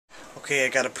Okay, I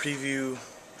got a preview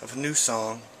of a new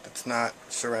song that's not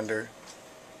Surrender.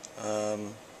 What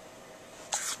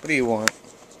do you want?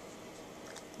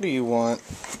 What do you want?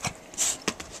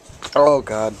 Oh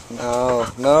God, no,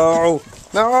 no,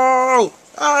 no!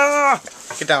 Ah!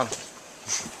 Get down.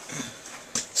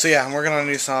 So yeah, I'm working on a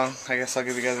new song. I guess I'll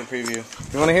give you guys a preview.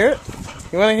 You wanna hear it?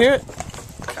 You wanna hear it?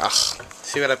 Ah,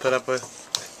 see what I put up with?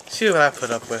 See what I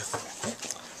put up with?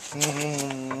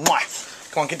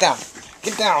 Mwah. Come on, get down.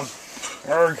 Get down.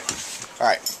 Alright.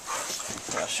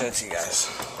 I'll show it to you guys.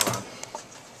 Hold on.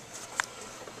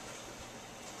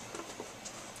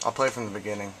 I'll play from the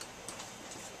beginning.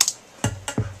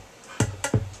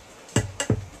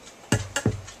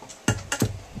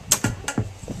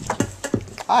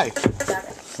 Hi.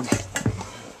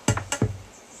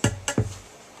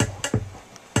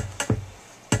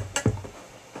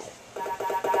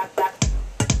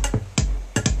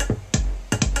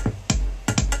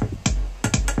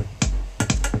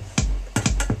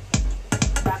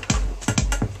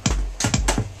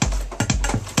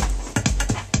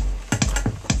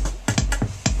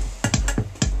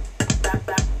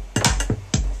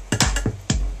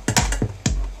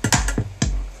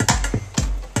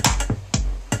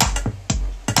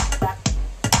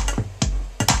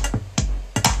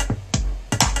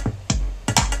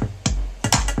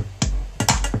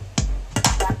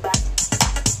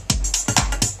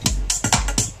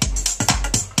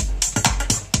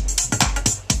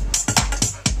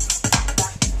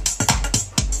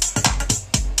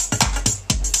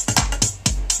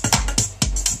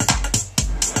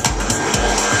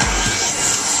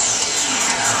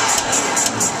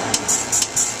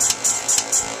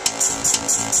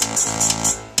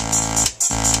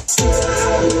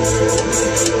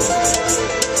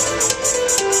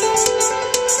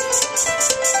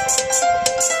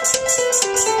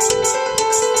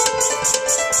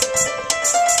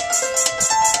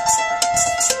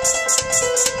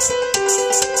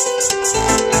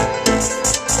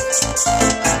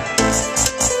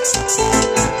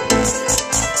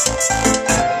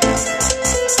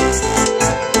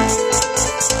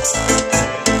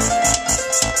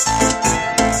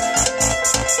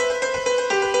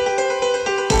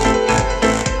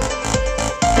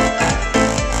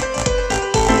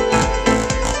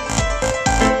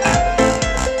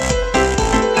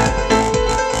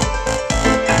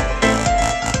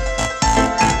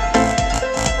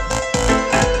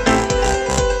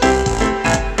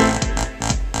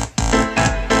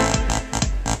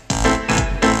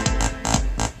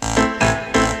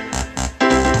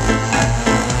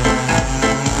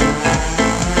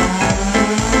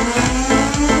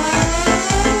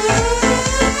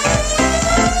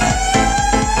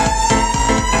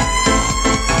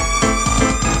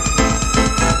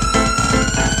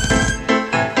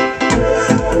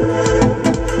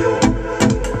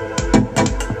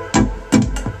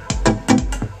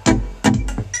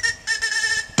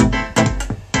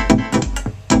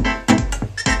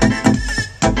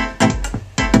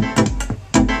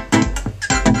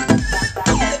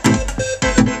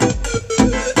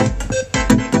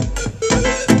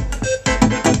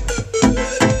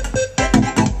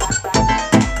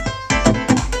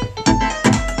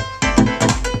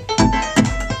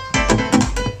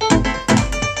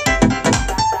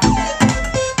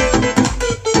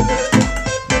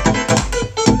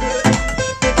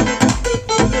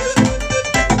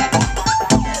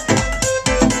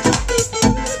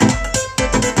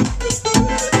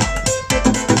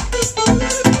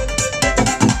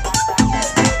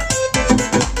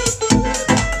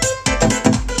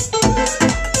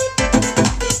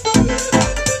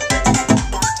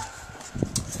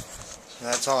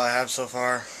 That's all I have so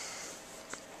far.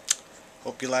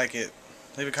 Hope you like it.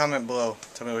 Leave a comment below.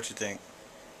 Tell me what you think.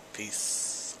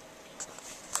 Peace.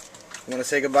 You want to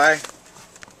say goodbye?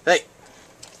 Hey!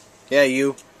 Yeah,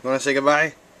 you. You want to say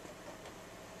goodbye?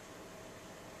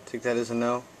 Take that as a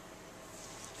no?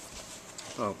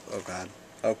 Oh God.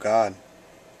 Oh God.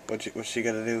 What's she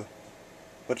gonna do?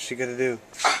 What's she gonna do?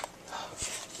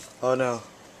 Oh no.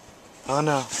 Oh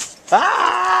no. Ah!